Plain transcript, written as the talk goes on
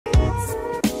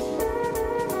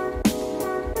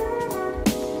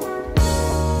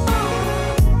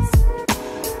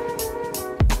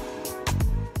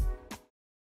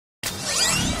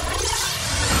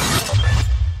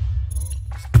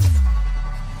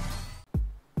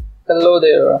Hello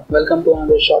there, welcome to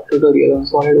another short tutorial on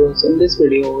SolidWorks. In this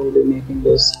video, we will be making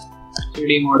this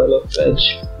 3D model of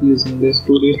Wedge using this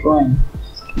 2D drawing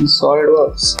in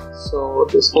SolidWorks. So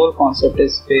this whole concept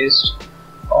is based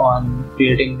on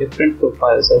creating different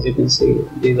profiles. As you can see,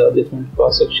 these are different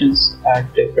cross sections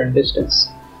at different distance.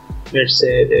 Let's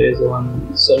say there is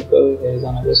one circle, there is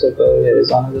another circle, there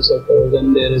is another circle,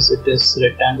 then there is this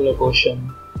rectangular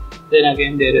portion, then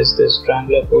again there is this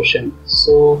triangular portion.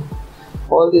 So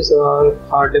all these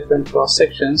are different cross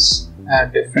sections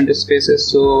at different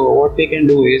spaces. So what we can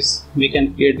do is we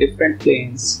can create different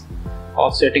planes,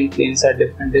 offsetting planes at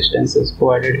different distances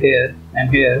provided here,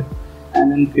 and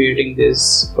then creating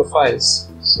these profiles.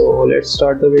 So let's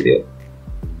start the video.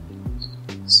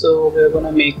 So we're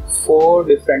gonna make 4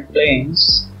 different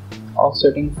planes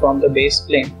offsetting from the base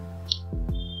plane.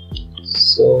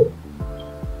 So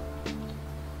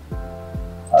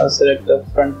I'll select the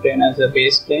front plane as a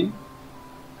base plane.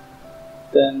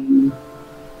 Then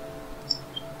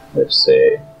let's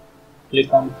say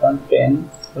click on front plane,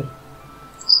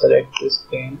 select this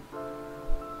plane.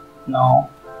 Now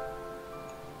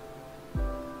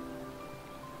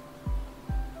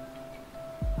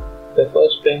the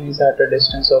first plane is at a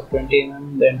distance of 20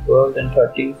 mm, then 12, then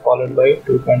 30, followed by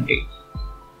 220.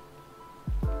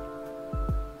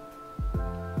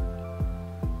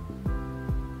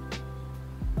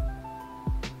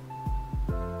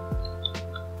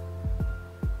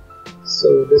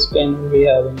 So this plane will be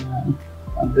having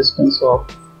a distance of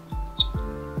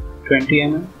 20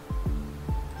 mm.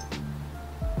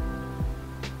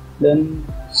 Then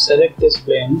select this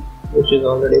plane, which is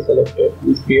already selected,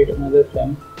 and create another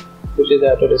plane which is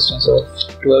at a distance of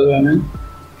 12 mm.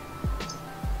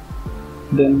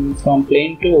 Then from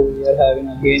plane 2 we are having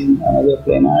again another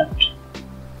plane at,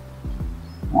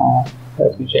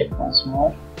 let me check once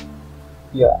more,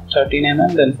 13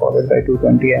 mm, then followed by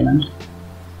 220 mm.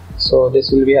 So this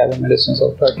will be having a distance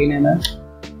of 13 mm.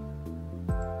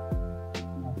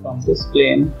 Now from this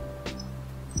plane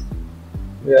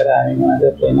we are having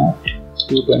another plane at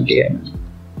 220 mm.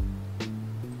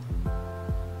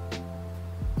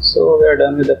 So we are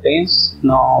done with the planes.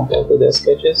 Now go to the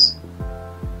sketches.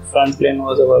 Front plane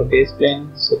was our base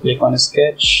plane, so click on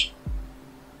sketch.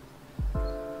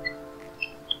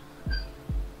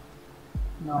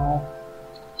 Now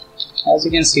as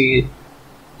you can see,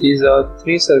 these are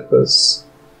 3 circles.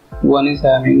 One is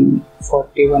having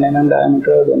 41 mm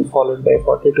diameter, then followed by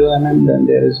 42 mm, then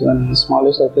there is one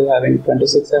smaller circle having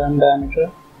 26 mm diameter,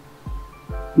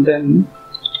 then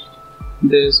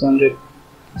there is one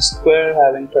square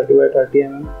having 30 by 30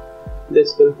 mm.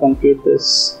 This will compute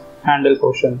this handle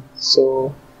portion.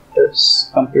 So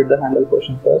let's compute the handle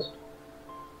portion first.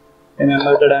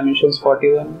 Remember the dimensions: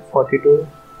 41, 42,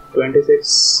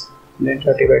 26, then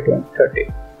 30 by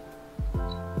 30.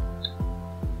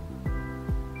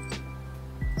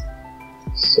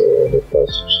 So the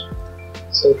first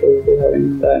circle will be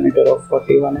having a diameter of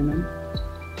 41 mm.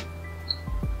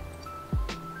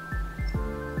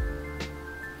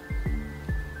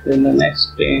 Then the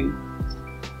next plane,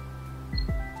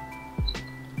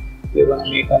 we're going to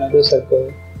make another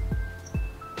circle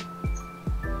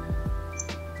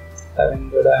having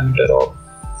the diameter of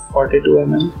 42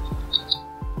 mm.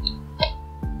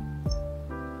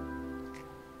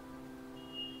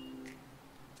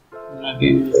 And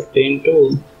again in the plane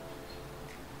 2,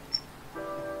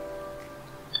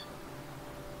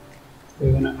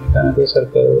 we're going to make another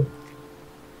circle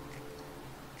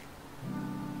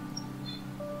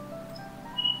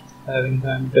having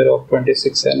diameter of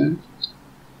 26 mm.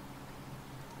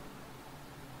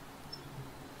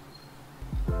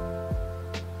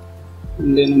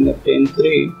 And then in the plane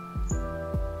 3,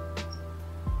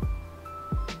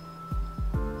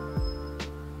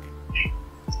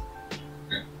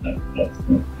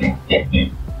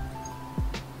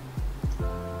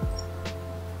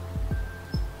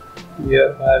 we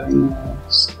are having a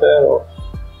square of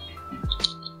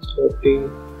 30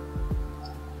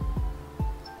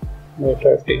 by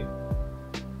 30.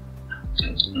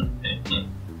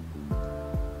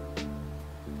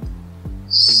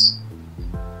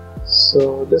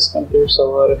 So this completes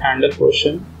our handle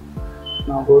portion.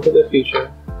 Now go to the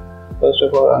feature. First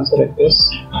of all, unselect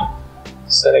this,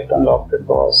 select on lofted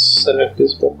boss, select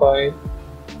this profile,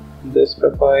 this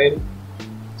profile,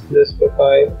 this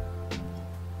profile,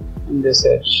 and this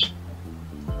edge.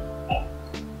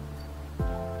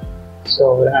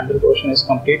 So our handle portion is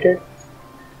completed.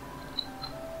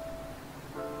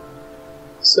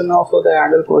 So now for the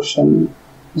handle portion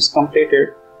is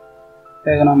completed,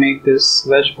 we're gonna make this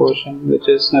wedge portion, which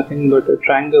is nothing but a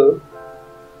triangle.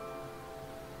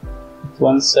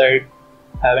 One side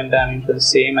having dimensions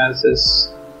same as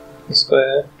this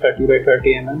square, 30 by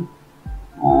 30 mm,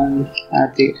 and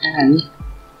at the end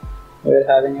we are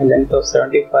having a length of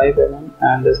 75 mm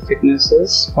and the thickness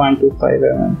is 0.25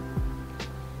 mm.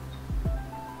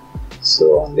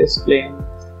 So on this plane,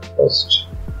 first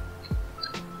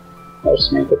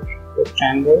let's make a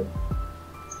rectangle.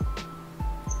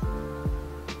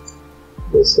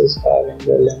 This is having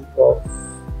the length of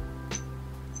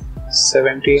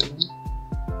 70 mm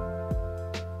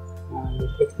and the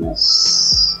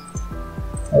thickness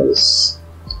is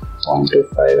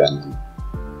 0.25 mm.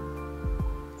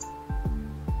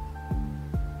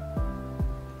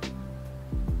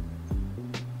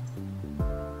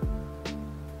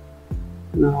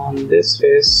 Now on this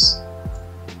face,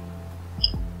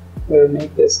 we'll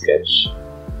make this sketch.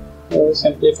 We'll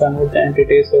simply convert the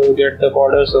entity, so we'll get the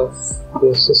borders of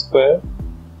this square.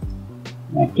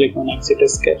 I click on exit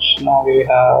sketch. Now we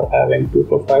are having two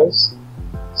profiles.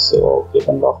 So click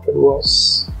on lofted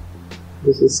was.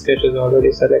 This sketch is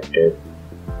already selected.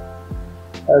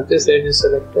 As this edge is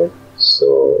selected,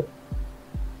 so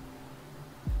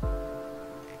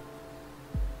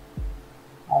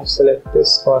I'll select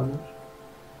this corner.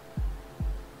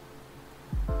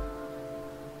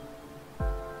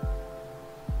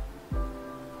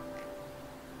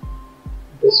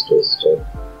 This twisted.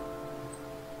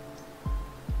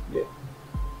 Yeah.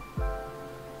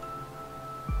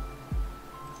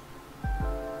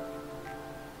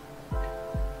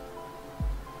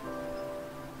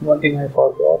 One thing I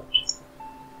forgot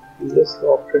in this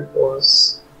lofted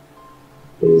was,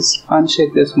 please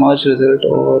uncheck this merge result,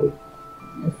 or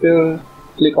if you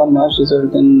click on merge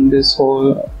result, then this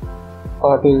whole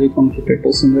part will be completed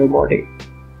to single body.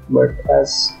 But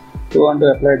as you want to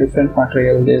apply different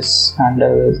material, this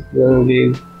handle will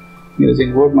be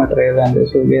using wood material and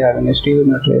this will be having a steel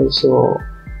material, so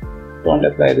don't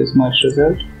apply this merge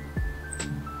result.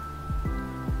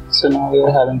 So now we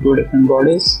are having two different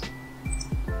bodies.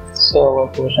 So our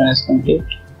portion is complete.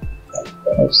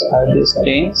 Let's add these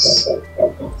planes.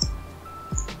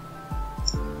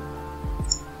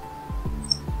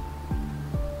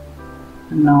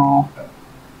 Now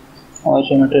our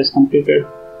geometry is completed.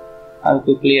 I'll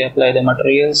quickly apply the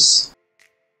materials.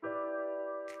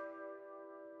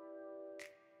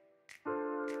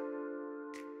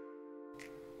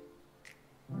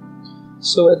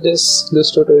 So with this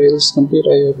tutorial is complete.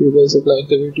 I hope you guys have liked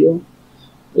the video.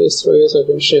 Please throw your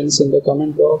suggestions in the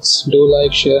comment box. Do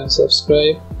like, share and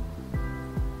subscribe.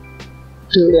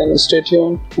 Till then, stay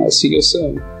tuned. I'll see you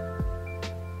soon.